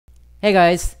Hey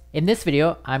guys, in this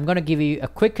video, I'm going to give you a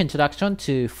quick introduction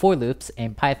to for loops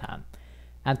in Python.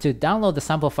 And to download the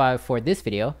sample file for this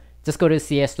video, just go to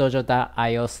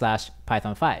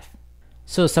csdojo.io/python5.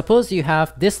 So suppose you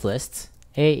have this list,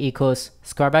 A equals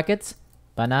square brackets,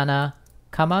 banana,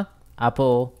 comma,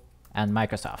 Apple, and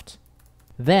Microsoft.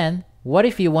 Then, what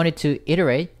if you wanted to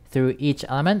iterate through each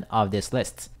element of this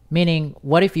list? Meaning,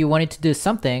 what if you wanted to do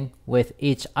something with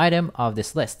each item of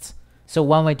this list? So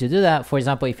one way to do that, for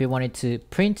example, if you wanted to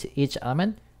print each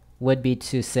element, would be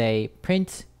to say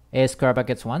print A square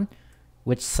brackets 1,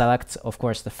 which selects, of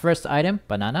course, the first item,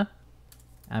 banana,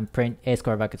 and print A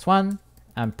square brackets 1,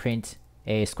 and print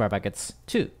A square brackets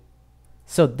 2.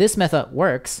 So this method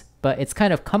works, but it's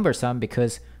kind of cumbersome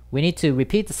because we need to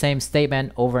repeat the same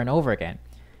statement over and over again.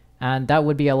 And that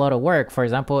would be a lot of work, for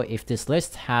example, if this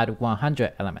list had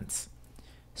 100 elements.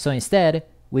 So instead,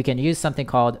 we can use something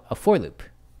called a for loop.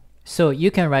 So you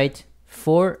can write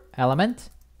for element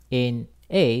in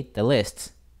A, the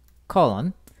list,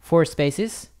 colon, 4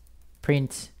 spaces,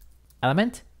 print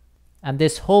element, and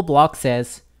this whole block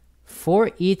says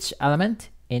for each element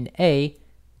in A,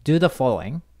 do the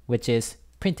following, which is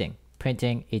printing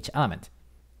each element.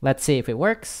 Let's see if it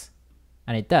works,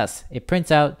 and it does. It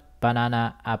prints out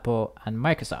banana, Apple, and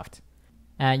Microsoft.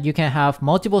 And you can have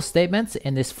multiple statements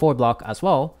in this for block as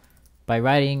well by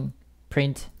writing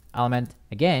print element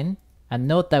again, and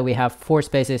note that we have 4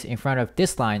 spaces in front of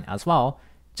this line as well,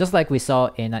 just like we saw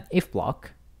in an if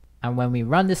block. And when we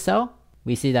run this cell,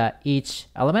 we see that each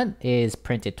element is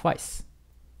printed twice.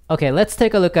 Okay, let's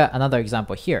take a look at another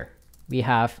example here. We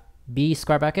have B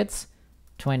square brackets,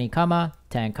 20 comma,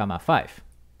 10 comma 5.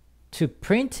 To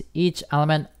print each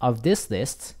element of this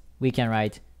list, we can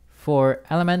write for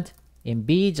element in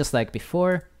B, just like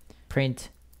before, print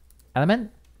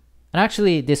element. And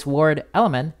actually, this word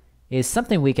element is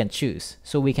something we can choose.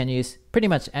 So we can use pretty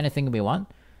much anything we want.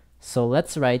 So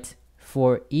let's write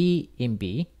for E in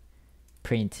B,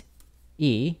 print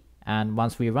E. And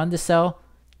once we run the cell,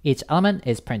 each element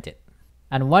is printed.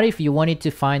 And what if you wanted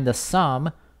to find the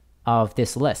sum of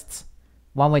this list?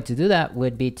 One way to do that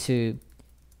would be to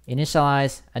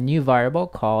initialize a new variable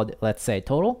called, let's say,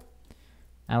 total.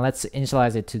 And let's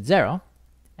initialize it to 0.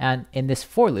 And in this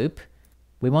for loop,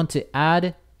 we want to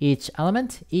add each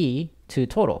element E to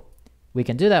total. We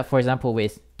can do that, for example,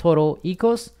 with total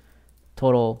equals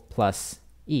total plus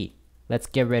E. Let's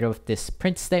get rid of this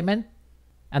print statement.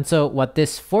 And so what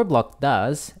this for block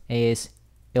does is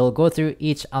it'll go through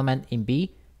each element in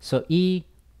B. So E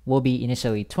will be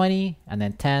initially 20, and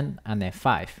then 10, and then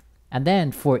 5. And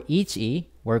then for each E,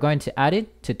 we're going to add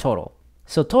it to total.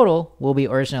 So total will be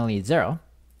originally 0.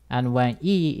 And when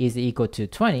E is equal to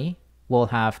 20, we'll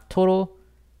have total.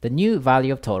 The new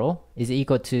value of total is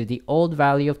equal to the old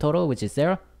value of total, which is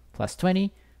 0, plus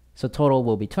 20. So total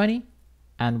will be 20.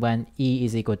 And when E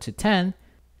is equal to 10,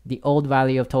 the old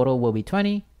value of total will be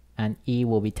 20, and E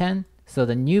will be 10. So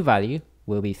the new value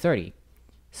will be 30.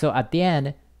 So at the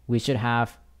end, we should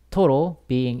have total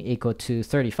being equal to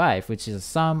 35, which is the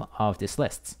sum of this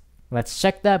list. Let's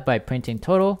check that by printing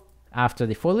total after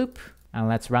the for loop, and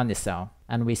let's run this cell.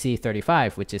 And we see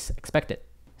 35, which is expected.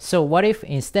 So what if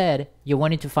instead you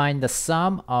wanted to find the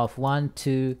sum of 1,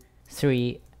 2,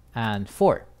 3, and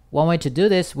 4? One way to do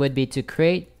this would be to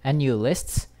create a new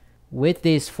list with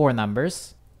these 4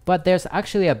 numbers, but there's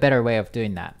actually a better way of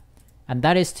doing that. And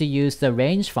that is to use the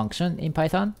range function in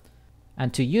Python.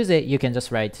 And to use it, you can just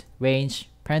write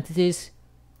range parentheses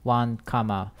 1,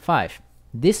 comma 5.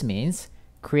 This means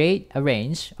create a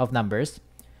range of numbers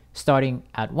starting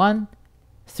at 1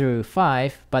 through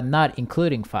 5, but not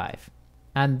including 5.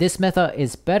 And this method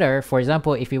is better, for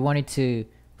example, if you wanted to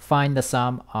find the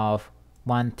sum of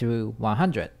 1 through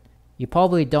 100. You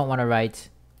probably don't want to write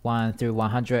 1 through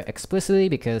 100 explicitly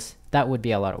because that would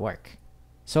be a lot of work.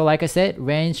 So like I said,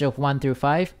 range of 1 through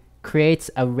 5 creates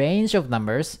a range of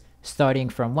numbers starting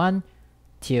from 1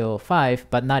 till 5,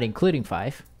 but not including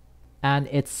 5. And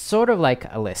it's sort of like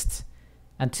a list.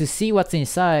 And to see what's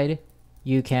inside,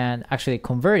 you can actually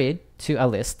convert it to a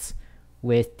list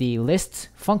with the list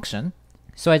function.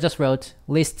 So I just wrote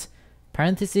list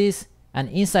parentheses, and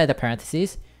inside the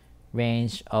parentheses,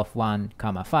 range of 1,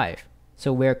 comma 5.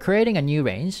 So we're creating a new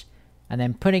range and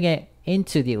then putting it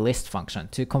into the list function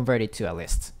to convert it to a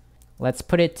list. Let's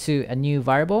put it to a new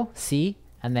variable, C,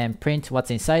 and then print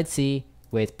what's inside C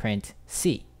with print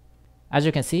C. As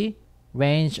you can see,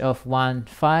 range of 1,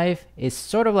 5 is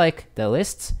sort of like the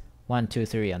lists 1, 2,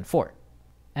 3, and 4.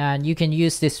 And you can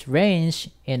use this range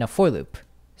in a for loop.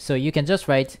 So you can just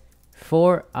write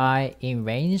for I in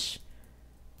range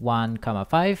 1, comma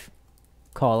 5,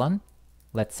 colon,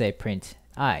 let's say print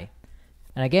I.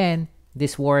 And again,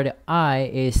 this word I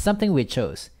is something we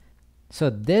chose. So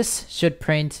this should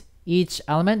print each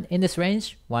element in this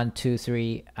range, 1, 2,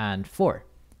 3, and 4.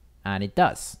 And it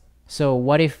does. So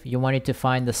what if you wanted to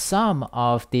find the sum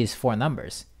of these 4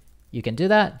 numbers? You can do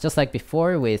that just like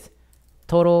before with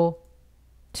total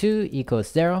 2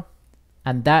 equals 0.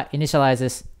 And that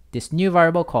initializes this new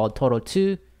variable called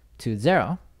total2 to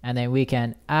 0. And then we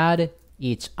can add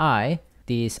each I,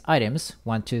 these items,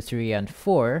 1, 2, 3, and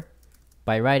 4,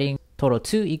 by writing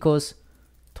total2 equals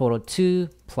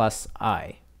total2 plus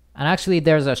I. And actually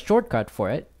there's a shortcut for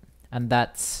it, and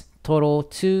that's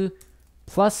total2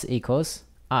 plus equals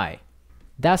I.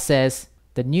 That says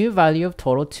the new value of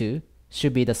total2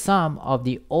 should be the sum of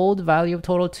the old value of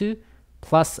total2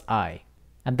 plus I.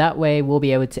 And that way we'll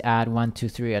be able to add 1, 2,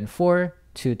 3, and 4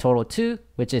 to total2,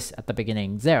 which is at the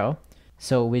beginning 0.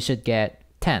 So we should get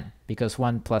 10, because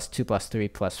 1 plus 2 plus 3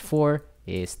 plus 4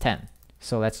 is 10.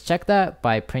 So let's check that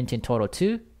by printing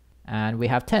total2, and we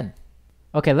have 10.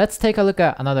 Okay, let's take a look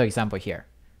at another example here.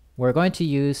 We're going to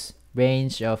use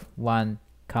range of 1,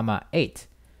 8.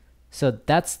 So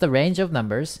that's the range of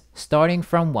numbers starting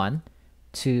from 1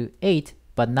 to 8,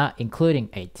 but not including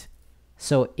 8.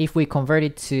 So if we convert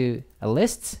it to a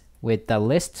list with the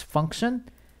list function,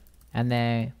 and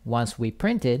then once we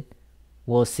print it,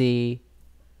 we'll see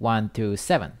 1 through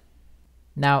 7.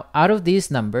 Now, out of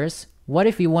these numbers, what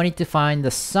if we wanted to find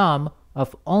the sum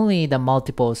of only the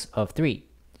multiples of 3?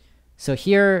 So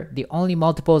here, the only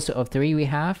multiples of 3 we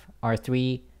have are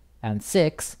 3 and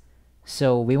 6.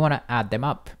 So we want to add them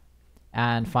up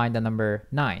and find the number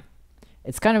 9.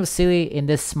 It's kind of silly in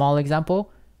this small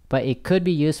example, but it could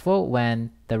be useful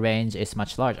when the range is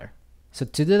much larger. So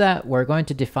to do that, we're going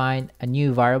to define a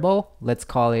new variable. Let's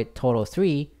call it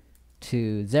total3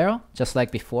 to 0, just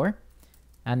like before.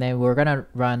 And then we're going to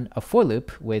run a for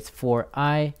loop with for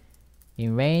I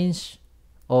in range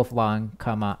of 1,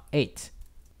 8.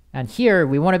 And here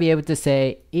we want to be able to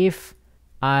say if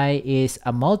I is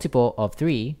a multiple of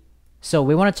 3. So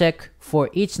we want to check for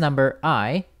each number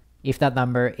I, if that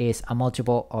number is a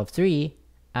multiple of 3.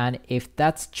 And if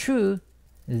that's true,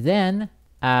 then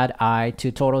add I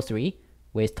to total3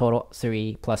 with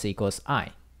total3 plus equals I.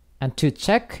 And to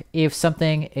check if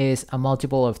something is a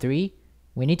multiple of 3,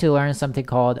 we need to learn something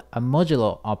called a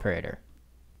modulo operator.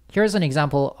 Here's an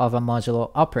example of a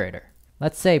modulo operator.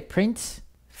 Let's say print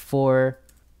for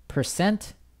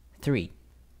 %3.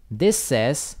 This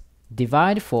says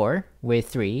divide 4 with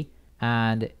 3,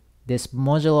 and this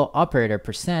modulo operator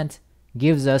 %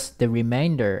 gives us the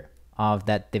remainder of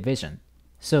that division.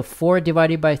 So 4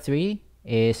 divided by 3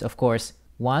 is of course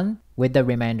 1 with the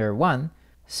remainder 1.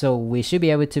 So we should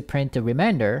be able to print the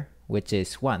remainder, which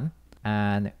is 1,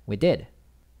 and we did.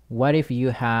 What if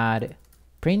you had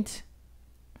print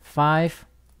 5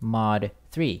 mod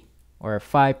 3 or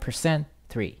 5%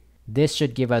 3? This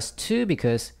should give us 2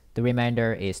 because the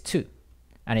remainder is 2,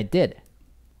 and it did.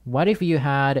 What if you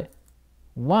had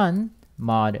 1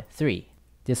 mod 3?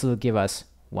 This will give us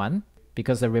 1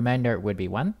 because the remainder would be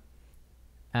 1.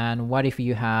 And what if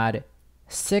you had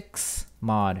 6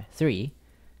 mod 3?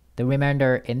 The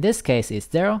remainder in this case is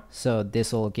 0, so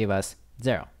this will give us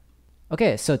 0.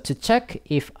 Okay, so to check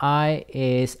if I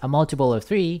is a multiple of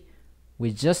 3,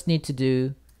 we just need to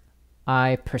do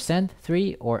I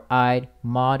 %3 or I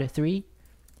mod 3.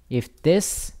 If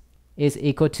this is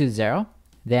equal to 0,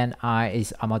 then I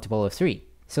is a multiple of 3.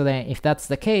 So then if that's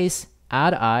the case,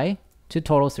 add I to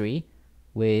total3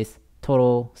 with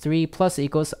total3 plus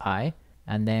equals I,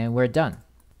 and then we're done.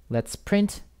 Let's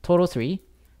print total3.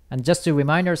 And just to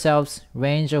remind ourselves,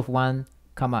 range of 1,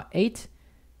 8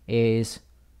 is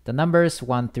the numbers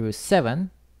 1 through 7,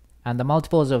 and the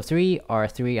multiples of 3 are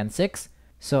 3 and 6.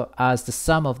 So as the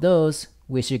sum of those,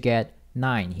 we should get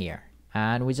 9 here.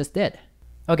 And we just did.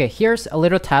 Okay, here's a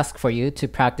little task for you to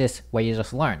practice what you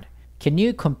just learned. Can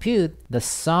you compute the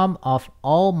sum of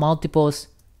all multiples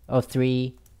of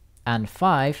 3 and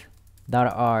 5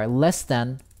 that are less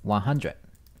than 100?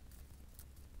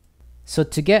 So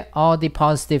to get all the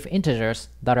positive integers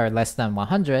that are less than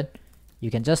 100, you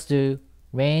can just do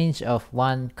range of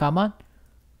 1,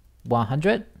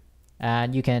 100,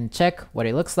 and you can check what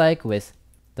it looks like with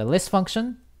the list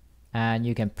function, and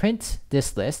you can print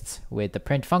this list with the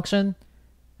print function,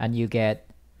 and you get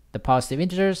the positive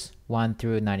integers 1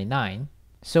 through 99.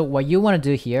 So what you want to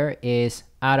do here is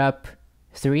add up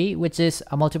 3, which is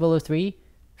a multiple of 3,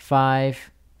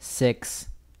 5, 6,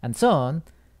 and so on.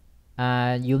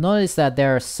 And you'll notice that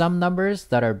there are some numbers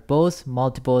that are both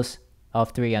multiples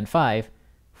of 3 and 5.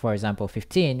 For example,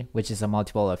 15, which is a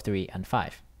multiple of 3 and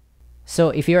 5. So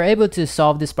if you're able to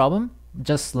solve this problem,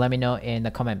 just let me know in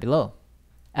the comment below.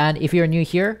 And if you're new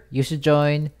here, you should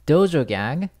join Dojo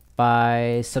Gang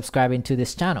by subscribing to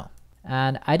this channel.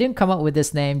 And I didn't come up with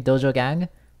this name Dojo Gang,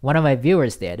 one of my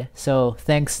viewers did, so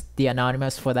thanks the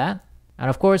anonymous for that. And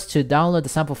of course, to download the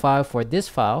sample file for this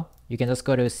file, you can just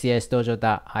go to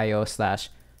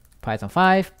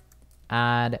csdojo.io/python5.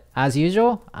 And as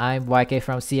usual, I'm YK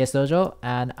from CS Dojo,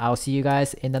 and I'll see you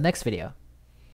guys in the next video.